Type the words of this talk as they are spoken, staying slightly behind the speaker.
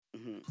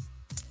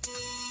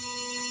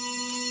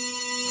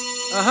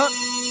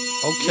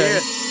Okay. Yeah.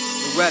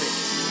 Noetic.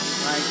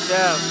 Right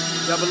down.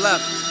 Double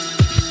up.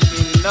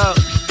 Cleaning up.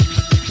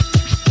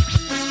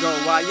 Let's go.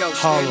 Why yo?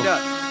 Stand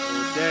up.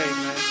 All day,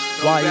 man.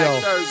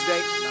 Throwback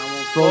Thursday.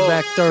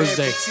 Throwback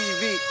Thursday.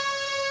 TV.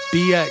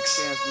 BX.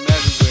 From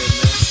everywhere,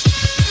 man.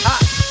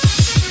 Hot.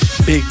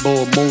 Big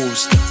boy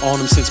moves, on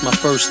them since my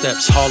first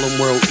steps. Harlem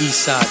World,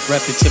 East Side,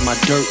 rep it to my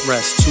dirt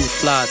rest. Too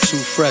fly,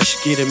 too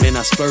fresh, get him in,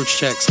 I splurge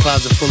checks.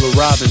 Closet full of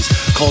robins,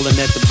 calling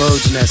at the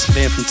bird's nest.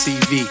 Man from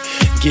TV,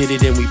 get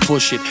it and we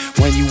push it.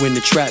 When you in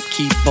the trap,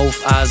 keep both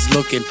eyes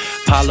looking.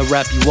 Pile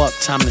wrap you up,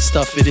 time to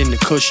stuff it in the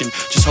cushion.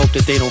 Just hope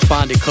that they don't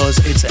find it,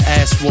 cause it's an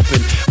ass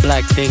whooping.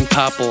 Black thing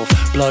pop off,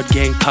 blood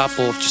gang pop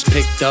off. Just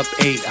picked up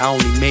 8, I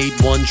only made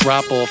 1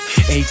 drop off.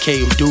 AK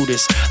will do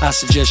this, I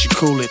suggest you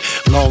cool it.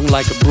 Long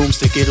like a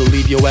broomstick, it'll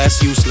leave your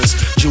ass useless.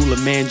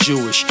 Jeweler man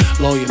Jewish,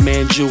 lawyer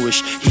man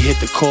Jewish. He hit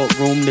the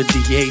courtroom, the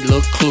DA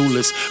look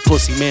clueless.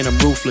 Pussy man, I'm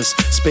ruthless,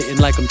 spitting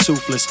like I'm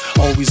toothless.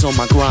 Always on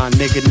my grind,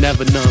 nigga,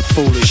 never none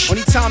foolish.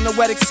 Only time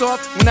Noetic's off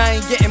when I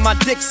ain't getting my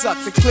dick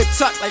sucked. The clip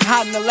tucked like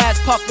hiding the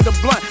last puff of the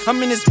blunt.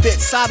 I'm in this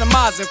bitch,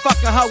 sodomizing,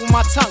 fucking her with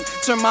my tongue.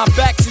 Turn my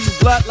back to you,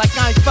 blood, like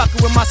I ain't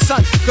fucking with my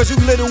son. Cause you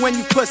little when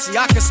you pussy,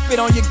 I can spit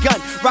on your gun.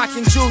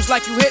 Rocking jewels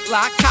like you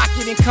Hitler, I cock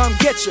it and come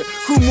get you.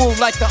 Crew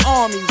move like the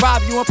army,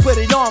 rob you and put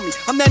it on me.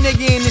 I'm that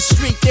nigga in the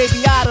street, they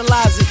be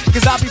idolizing.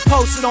 Cause I be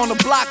posted on the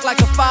block like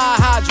a fire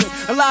hydrant.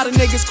 A lot of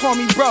niggas call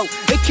me bro,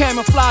 they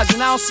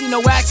camouflaging. I don't see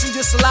no action,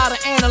 just a lot of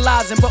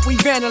analyzing. But we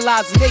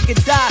vandalizing, they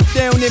could die,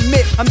 they don't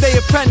admit I'm their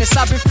apprentice.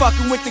 I've been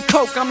fucking with the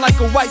coke, I'm like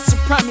a white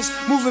supremacist.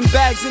 Moving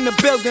bags in the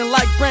building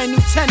like brand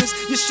new tennis.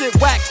 Your shit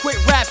whack, quit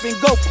rapping,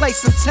 go play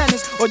some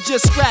tennis. Or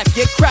just scrap,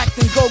 get cracked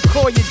and go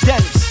call your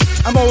dentist.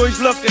 I'm always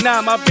looking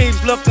out, my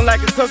beams looking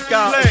like a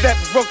cookout. Step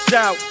Brooks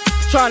out,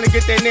 trying to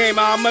get their name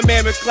out. I'm a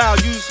man with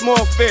cloud, use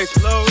small fish.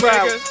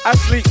 Trout, I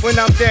sleep when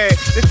I'm dead.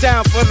 The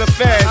town full of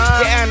fads.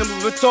 The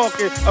animals were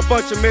talking, a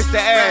bunch of Mr.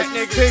 Ass.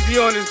 Dizzy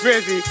on his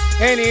grizzy,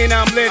 Henny and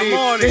I'm litty.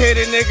 They hit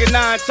a nigga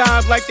 9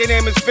 times like their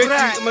name is 50.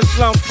 I'm a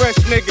slum fresh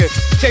nigga,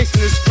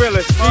 chasing the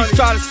skrillers. He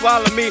try to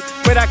swallow me,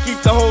 but I keep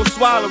the whole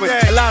swallowing.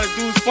 A lot of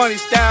dudes funny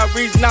style,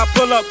 reason I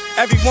pull up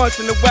every once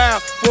in a while.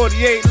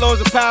 48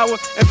 laws of power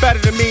and better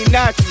than me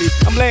naturally.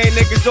 I'm laying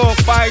niggas off,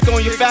 fired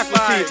on your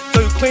faculty.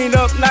 So you clean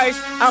up nice,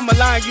 I'ma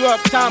line you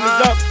up, time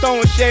is up.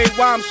 Throwing shade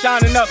while I'm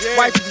shining up.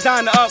 Wipe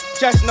designer up,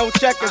 chest no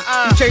checkers.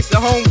 You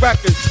chasing home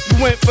records.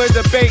 You went for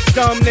the bait,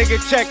 dumb nigga,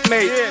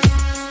 checkmate.